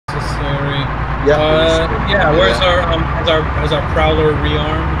Area. Yeah. Yeah. Where's has our prowler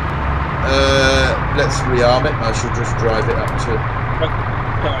rearmed? Let's rearm it. I should just drive it up to.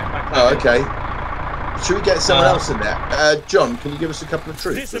 Oh, okay. Should we get someone else in there? John, can you give us a couple of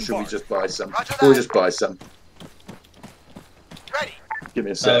troops, or should we just buy some? We'll just buy some. Ready. Give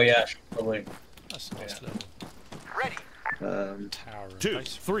me a sec. Oh yeah, probably. That's a nice level. Ready. Tower. 2,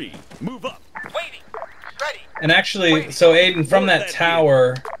 3, move up. Waiting. Ready. And actually, so Aiden, from that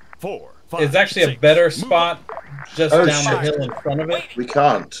tower, 4, 5, is actually a 6, better move spot just Oh, down the shit. hill in front of it. We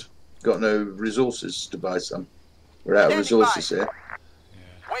can't. Got no resources to buy some. We're out of resources here.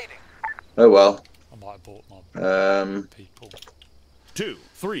 Waiting. Oh well. I might have bought my people. 2,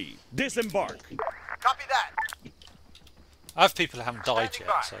 3, disembark. Copy that. I have people who haven't died Standing yet,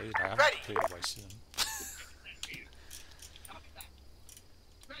 by. so you know, I haven't Ready. completely wasted them.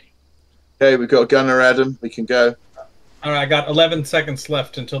 Okay, we've got a gunner, Adam. We can go. All right, I got 11 seconds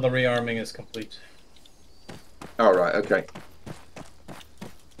left until the rearming is complete. All right. Okay.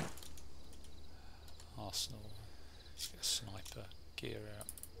 Arsenal. Let's get a sniper gear out.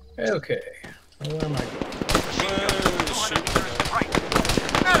 Okay. So where am I going? Whoa, shooting. Right.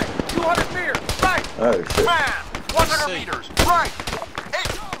 Got it. 200 meters. Right. Oh shit. Man. 100 See. meters. Right.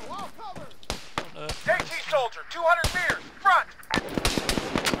 AT soldier. 200 meters. Front.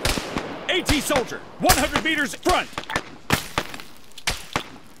 AT soldier, 100 meters front.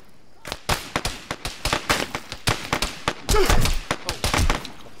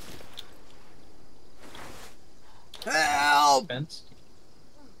 Help. Fence?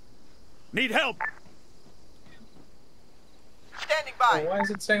 Need help. Standing Oh, by. why is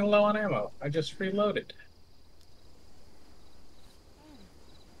it saying low on ammo? I just reloaded.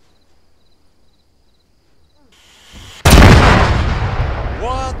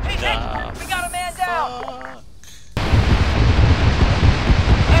 What Hey, hey, we got a man down. fuck?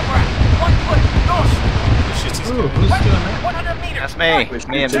 Emrat. 1 foot. North. Shit is Ooh, going. who's doing that? 100 meters. That's me.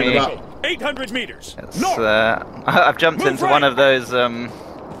 We're Me and shooting me. them up. 800 meters. It's, North. I've jumped Move into right. one of those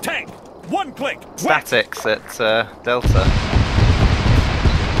Tank. 1 click. West. statics at Delta.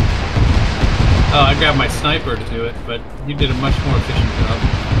 Oh, I grabbed my sniper to do it, but you did a much more efficient job.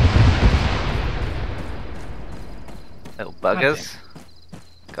 Little buggers.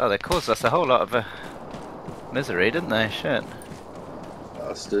 God, they caused us a whole lot of misery, didn't they? Shit.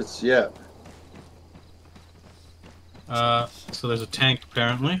 Bastards. Yeah. So there's a tank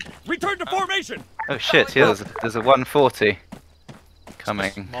apparently. Return to formation. Oh shit, yeah, there's a 140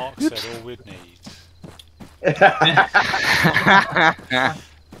 coming. Mark said all we'd need.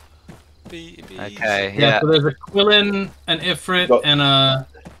 Okay, Yeah. yeah. So there's a Quillen, an Ifrit, Got- and a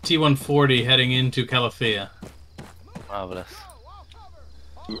T-140 heading into Calafia. Marvelous.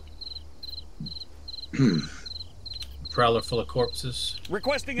 Prowler full of corpses.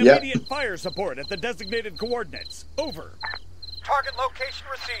 Requesting Yeah. immediate fire support at the designated coordinates. Over. Target location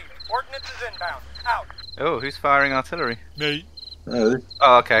received. Ordnance is inbound. Out. Oh, who's firing artillery? Me. Oh,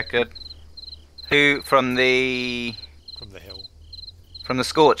 Oh, okay, good. Who from the From the hill.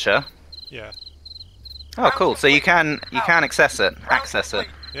 Scorcher? Yeah. Oh, cool. So you can access it. Access it.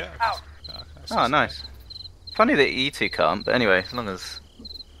 Yeah. Out. Oh, nice. Funny that you two can't, but anyway, as long as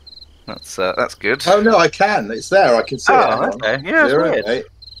that's good. oh no, I can. It's there. I can see it. Hang Oh, on. okay. Yeah, it's Zero, weird. 8.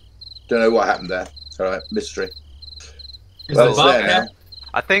 Don't know what happened there. All right, mystery. Is Well, the it's there Bobcat? now.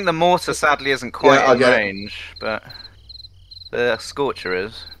 I think the mortar sadly isn't quite Yeah, I'll in get it. range, but the Scorcher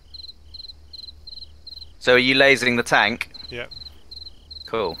is. So are you lasering the tank? Yeah.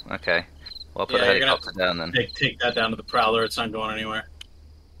 Cool. Okay. Well, I'll put Yeah, the you're gonna helicopter down then. Take that down to the Prowler. It's not going anywhere.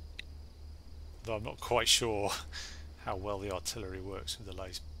 Though I'm not quite sure how well the artillery works with the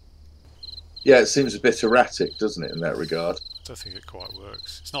laser. Yeah, it seems a bit erratic, doesn't it, in that regard? I don't think it quite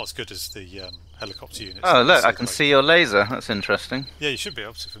works. It's not as good as the helicopter units. Oh, look! I So, can like- see your laser. That's interesting. Yeah, you should be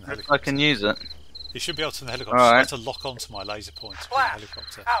able to from the I helicopter. can use it. You should be able to from the helicopter. All You right. have to lock onto my laser pointer from the Flash.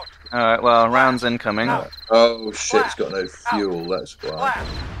 helicopter. Out. All right. Well, rounds incoming. Out. Oh shit, it's got no fuel. That's why. Flash.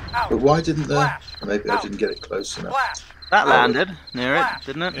 Out. But why didn't the? Flash. Maybe I Out. didn't get it close enough. Flash. That Oh. landed near it, Flash.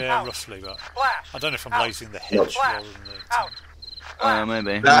 didn't it? Yeah, Out. roughly, but Flash. I don't know if I'm Out. lasing the hedge Flash. rather than the Out. tank.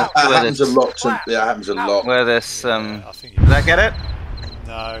 Maybe. That Where happens a this- lot. Yeah, it happens a lot. Where this Yeah, I think Did that get it?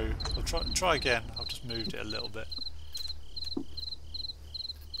 No, I'll try again. I've just moved it a little bit.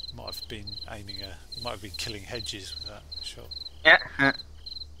 Might have been might have been killing hedges with that shot. Yeah.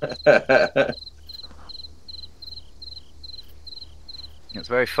 It's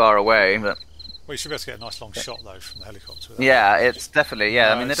very far away, but Well, you should be able to get a nice long shot though from the helicopter. with that. yeah, it's definitely I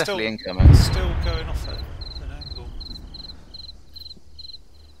No, mean, they're it's still- definitely incoming. It's still going off at an angle.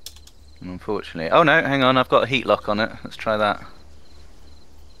 Unfortunately. Oh no, hang on, I've got a heat lock on it. Let's try that.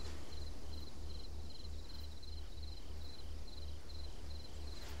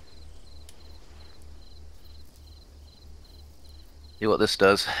 See what this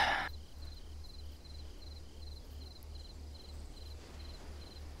does.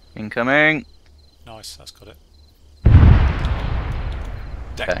 Incoming. Nice, that's got it.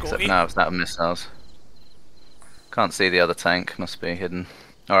 Okay, except now it's out of missiles. Can't see the other tank, must be hidden.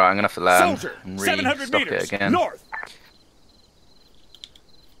 Alright, I'm gonna have to land Soldier, and 700 restock meters it again. north.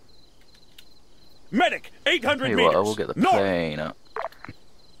 Medic, 800 Tell you meters what, I will get the north. plane up.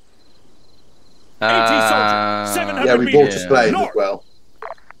 AT soldier, 700 Yeah, we bought meters a plane north. as well.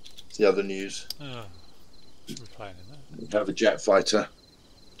 It's the other news. Should be playing in that. We have a jet fighter.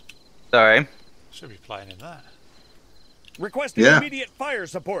 Sorry. Should be playing in that. Requesting Yeah. immediate fire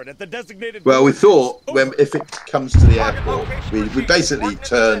support at the designated. Well, we thought Over. when if it comes to the Target airport, location we received. basically Ordnance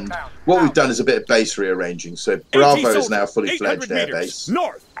turned. inbound. What we've Out. done is a bit of base rearranging. So AT Bravo is soldier, now a fully 800 fledged air meters base,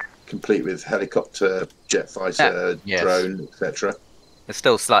 north. complete with helicopter, jet fighter, Yes. drone, etc. It's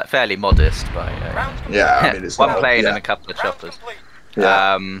still fairly modest by Rounds complete. Yeah, I mean it's one not, plane yeah, and a couple of Rounds choppers. complete.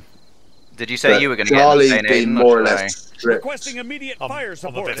 yeah. Did you say But you were going to get Charlie's the plane been in, more or should I? less stripped. Requesting immediate I'm fire a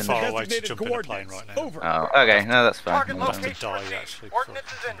support bit at far the away to designated jump in a plane coordinates. right now. Over. Oh, okay, no, that's fine. Target Well done. location die, received. actually, Ordnance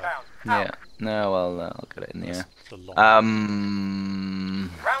before is I inbound. Yeah, Out. no, I'll get it in the air. It's a long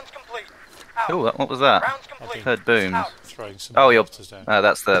Rounds complete. Out. Oh, what was that? Rounds complete. Heard booms. Out. throwing some Oh, you're. mortars down.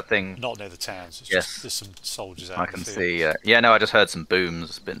 That's the thing. Not near the towns. It's Yes. just there's some soldiers out I in can the field. see. Yeah, no, I just heard some booms.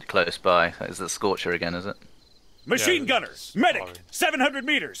 It's been close by. Is it Scorcher again? Is it? Machine Yeah, gunner, it's medic, firing. 700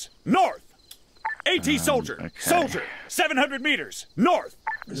 meters north. AT soldier, okay. soldier, 700 meters north.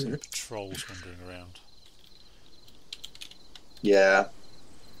 There's some patrols wandering around. Yeah.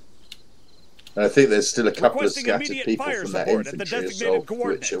 And I think there's still a couple of Requesting scattered immediate people fire from that support at the infantry designated assault which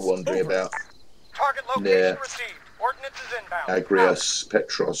coordinates. are wandering Over. about. Target location Yeah. received. Ordnance is inbound. Agrios,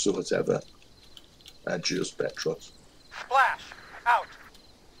 Petros, or whatever. Agios Petros. Splash. Out.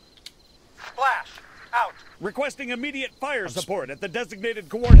 Splash. Out. Requesting immediate fire support at the designated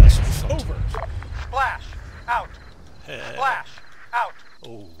coordinates. Over. Splash. Out. Splash. Out.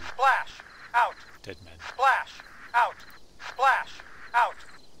 Oh, Splash. Out. dead men. Splash. Out. Splash. Out.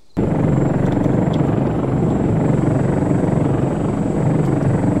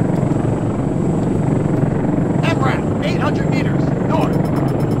 MRAP, 800 meters north.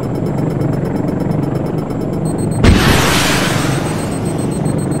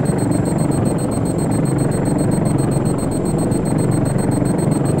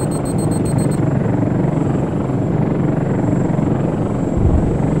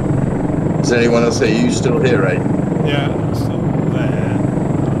 Is anyone else here? Are you still here, eh? Yeah, I'm still there.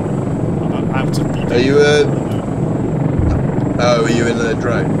 I'm out of body. Are you Oh, are you in the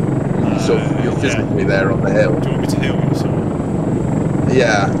drone? You're physically there on the hill. Do you want me to heal you? Sorry.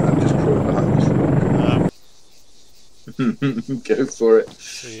 Yeah, I'm just crawling behind this rock. Go for it.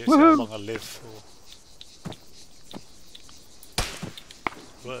 See how long I live for.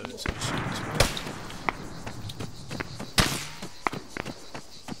 Words.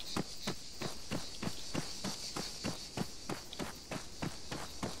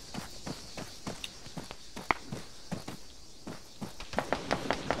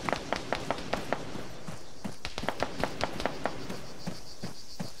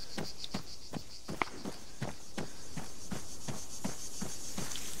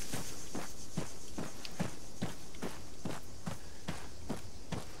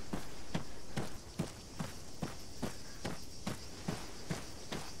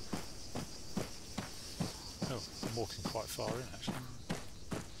 I'm walking quite far in actually.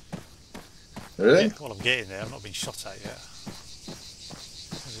 Really? Yeah, well, I'm getting there. I'm not being shot at yet.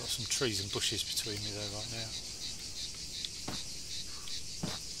 There's got some trees and bushes between me there right now.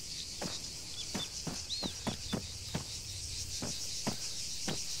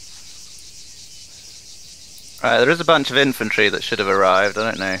 Right, there is a bunch of infantry that should have arrived.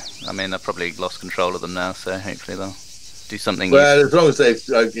 I don't know. I mean, I've probably lost control of them now, so hopefully they'll do something. Well, as long as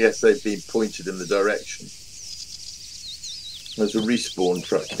I guess they've been pointed in the direction. There's a respawn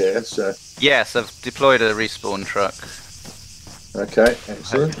truck here, so Yes, I've deployed a respawn truck. okay,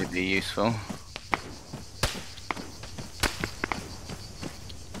 excellent. Hopefully be useful.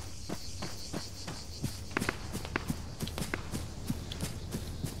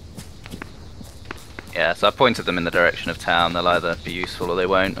 Yeah, so I pointed them in the direction of town. They'll either be useful or they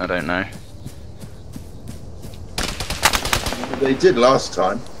won't. I don't know. They did last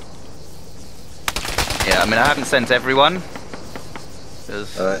time. Yeah, I mean, I haven't sent everyone.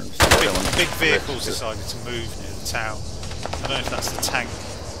 Because Big vehicles decided to move near the town. I don't know if that's the tank.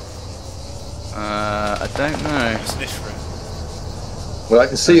 I don't know. It's an Ifrit. Well, I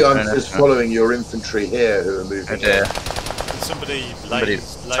can see I'm no, just no. following your infantry here who are moving. Oh dear. Somebody's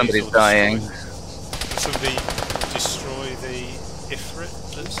Somebody's dying. Somebody destroy the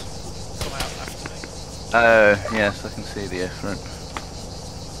Oh, yes, I can see the effort.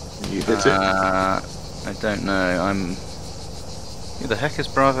 You hit it? I don't know. Who the heck is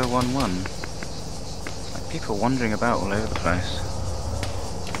Bravo 1-1? Like people wandering about all over the place.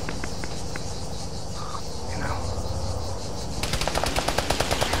 You know.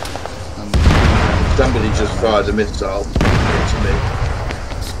 Somebody just fired a missile into me.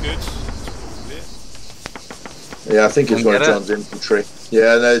 That's good. Yeah, I think it's one of John's infantry.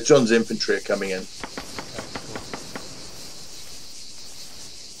 Yeah, no, John's infantry are coming in.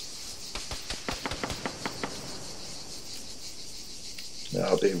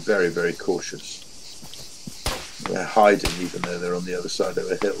 Now being very, very cautious. They're hiding even though they're on the other side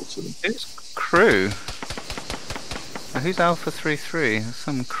of a hill to them. Who's crew? Who's Alpha 3-3? There's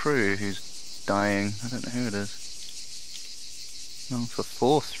some crew who's dying. I don't know who it is. Alpha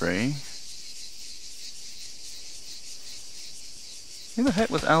 4-3. Who the heck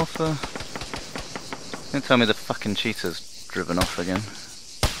was Alpha? Don't tell me the fucking cheetah's driven off again.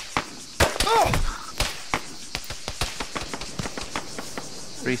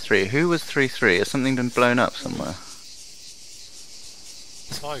 3-3. Who was 3-3? Has something been blown up somewhere?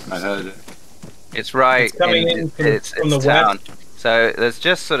 I heard it. It's right. It's coming in from the town. west. So there's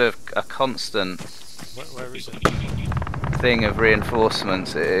just sort of a constant Where is it? thing of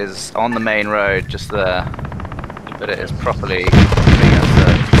reinforcements. It is on the main road, just there, but it is properly giving us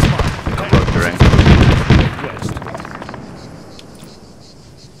a rotary.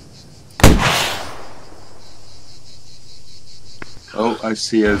 Oh, I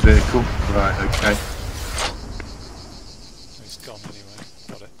see a vehicle. Right, okay. It's gone anyway.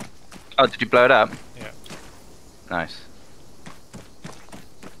 Got it. Oh, did you blow it up? Yeah. Nice.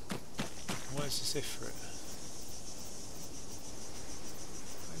 Where's this Ifrit?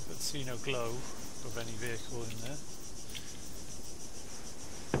 I don't see no glow of any vehicle in there.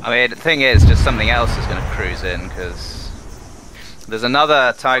 I mean, the thing is, just something else is going to cruise in, because there's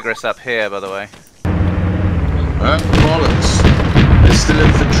another Tigris up here, by the way. Bollocks. There's still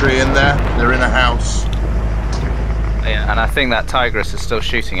infantry in there. They're in a house. Yeah, and I think that Tigris is still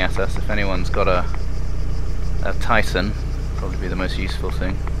shooting at us. If anyone's got a Titan, probably be the most useful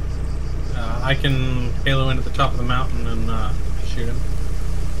thing. I can halo in at the top of the mountain and shoot him.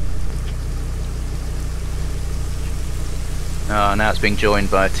 Oh, now it's being joined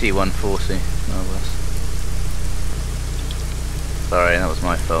by a T-140. Marvelous. Sorry, that was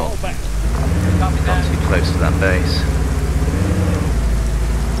my fault. Got too close to that base.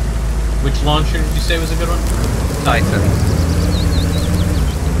 Which launcher did you say was a good one? Titan.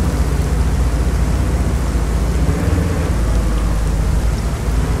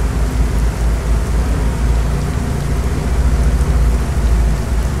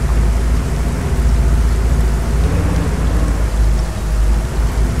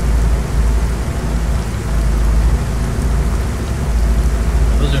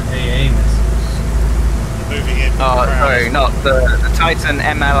 Those are AA missiles. Moving in. Oh, sorry, not the Titan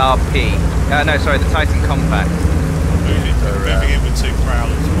MLRP. No, sorry, the Titan Compact. Moving in with 2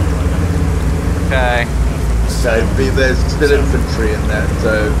 Prowlers. Okay. So there's still infantry in there,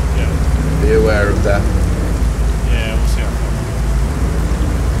 so Yeah. be aware of that. Yeah, we'll see how far.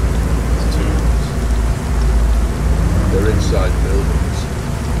 There's 2 of They're inside buildings.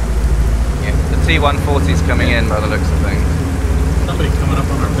 Yeah, the T-140's coming in by the looks of things. Somebody coming up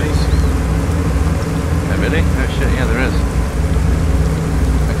on our base. Oh, really? Oh shit, yeah, there is.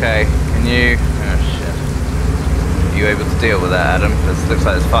 Okay, can you... Oh shit. Are you able to deal with that, Adam? Because it looks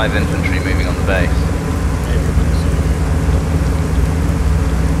like there's 5 infantry moving on the base.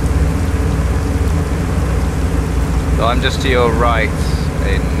 So I'm just to your right,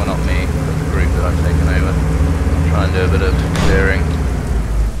 Aiden, well not me, but the group that I've taken over. I'll try and do a bit of clearing.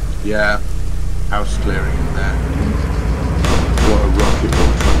 Yeah, house clearing in there. Got a rocket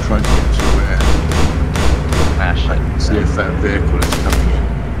launcher. I'm trying to get to where Ah, I shit. can see if that vehicle is coming in.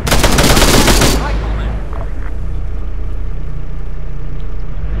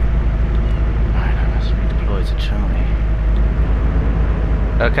 Alright, I must redeploy to Charlie.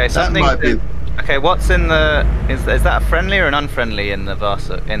 Okay, something. might be- Okay, what's in the? Is that a friendly or an unfriendly in the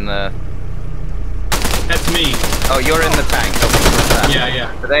Varsa? In the? That's me. Oh, you're in the tank. Yeah,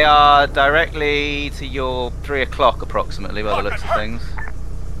 yeah. They are directly to your 3 o'clock approximately, by the looks of things.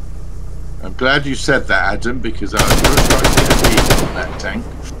 I'm glad you said that, Adam, because I was going to try to get a lead on that tank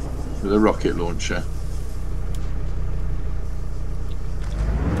with a rocket launcher.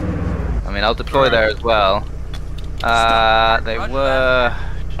 I mean, I'll deploy there as well. They were.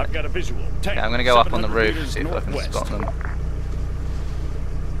 I've got a visual. Tank, Yeah, I'm going to go up on the 700 roof, meters see if I can northwest. spot them.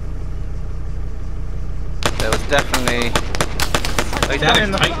 There was definitely Oh, he's gotten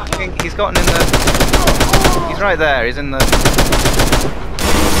in the. He's gotten in the. He's right there. He's in the.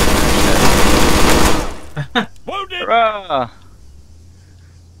 Hurrah!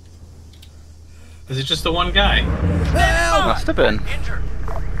 Is it just the one guy? Must have been.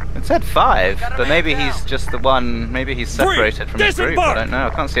 It said 5, but maybe he's just the one. Maybe he's separated from his group. I don't know. I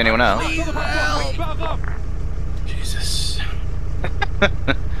can't see anyone else. Jesus.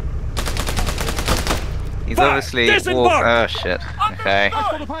 He's obviously walked. Oh shit. Okay.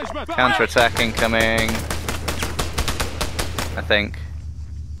 Counter-attack incoming. I think.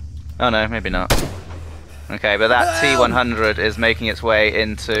 Oh no, maybe not. Okay, but that T-100 is making its way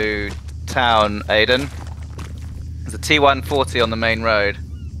into town, Aiden. There's a T-140 on the main road.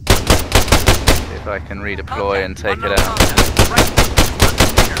 See if I can redeploy and take it out.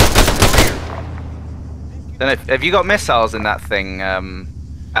 Then have you got missiles in that thing,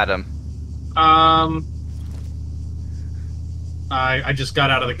 Adam? I just got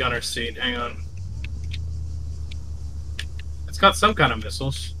out of the gunner's seat. Hang on. It's got some kind of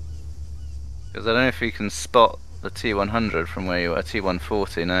missiles. Because I don't know if you can spot the T-100 from where you are.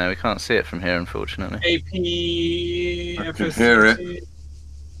 T-140. No, we can't see it from here, unfortunately. AP. I can hear it.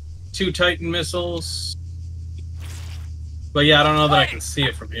 2 Titan missiles. But yeah, I don't know that I can see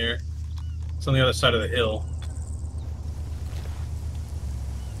it from here. It's on the other side of the hill.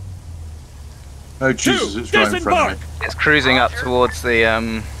 Oh Jesus, it's right in front of me. It's cruising up towards the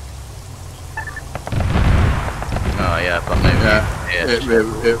Oh yeah, but maybe. Yeah,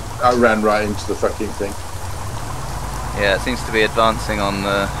 I ran right into the fucking thing. Yeah, it seems to be advancing on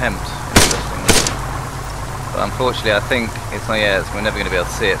the Hempt, interestingly. But unfortunately, I think it's not. Yeah, we're never going to be able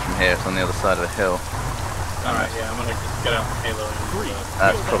to see it from here. It's on the other side of the hill. All right, yeah, I'm gonna get out the Halo.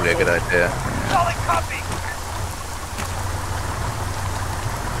 That's probably a good idea. Yeah. Solid copy.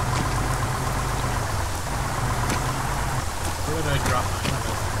 Where did I drop my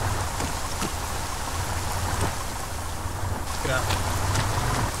helmet? Get out.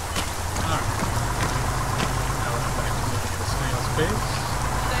 Alright. Now we're back to looking at the snail's face.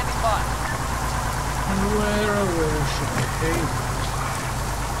 Standing by. And where should I aim?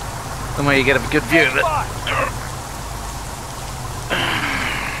 Somewhere you get a good view of it.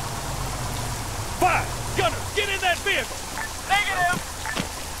 Fire! Gunner, get in that vehicle! Negative!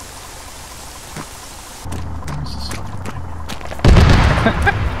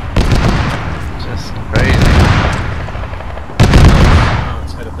 Just crazy. Oh,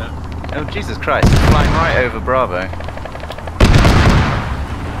 it's headed that way. Oh Jesus Christ, it's flying right over Bravo.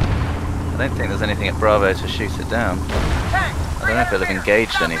 I don't think there's anything at Bravo to shoot it down. I don't know if it'll have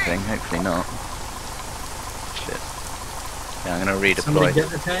engaged anything, hopefully not. Shit. Yeah, I'm gonna redeploy. Somebody get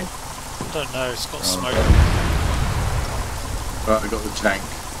the tank? I don't know, it's got smoke. Right, I got the tank.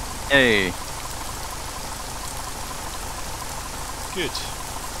 Hey. Good.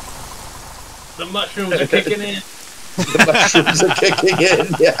 The mushrooms are kicking in. The mushrooms are kicking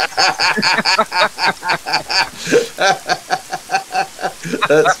in. Yeah.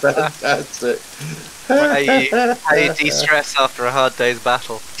 That's fantastic. How you de-stress after a hard day's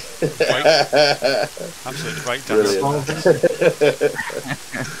battle? Absolute breakdown.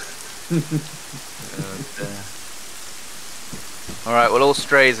 Alright, well all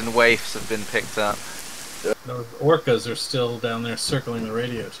strays and waifs have been picked up. Those orcas are still down there circling the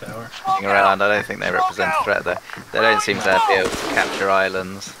radio tower. Hanging around, I don't think they represent a threat though. They don't seem to be able to capture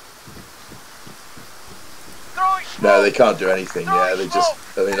islands. No, they can't do anything. Yeah, they just.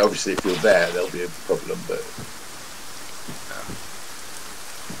 I mean, obviously, if you're there, there'll be a problem. But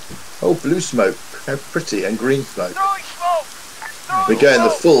oh, blue smoke, how pretty, and green smoke. We're going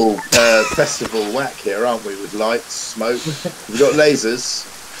the full festival whack here, aren't we? With lights, smoke. We've got lasers.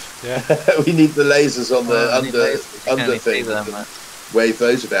 Yeah. We need the lasers on the under thing. Them, wave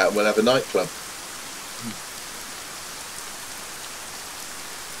those about, and we'll have a nightclub.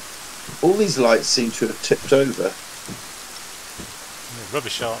 All these lights seem to have tipped over. Yeah,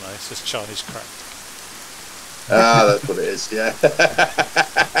 rubbish, aren't they? It's just Chinese crap. Ah, that's what it is, yeah.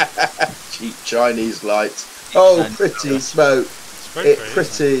 Cheap Chinese lights. Oh, pretty smoke. It's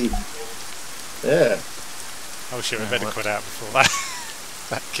pretty. Yeah. I wish it had better quit out before that.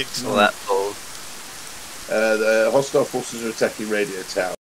 That kicks all that falls. The hostile forces are attacking radio tower.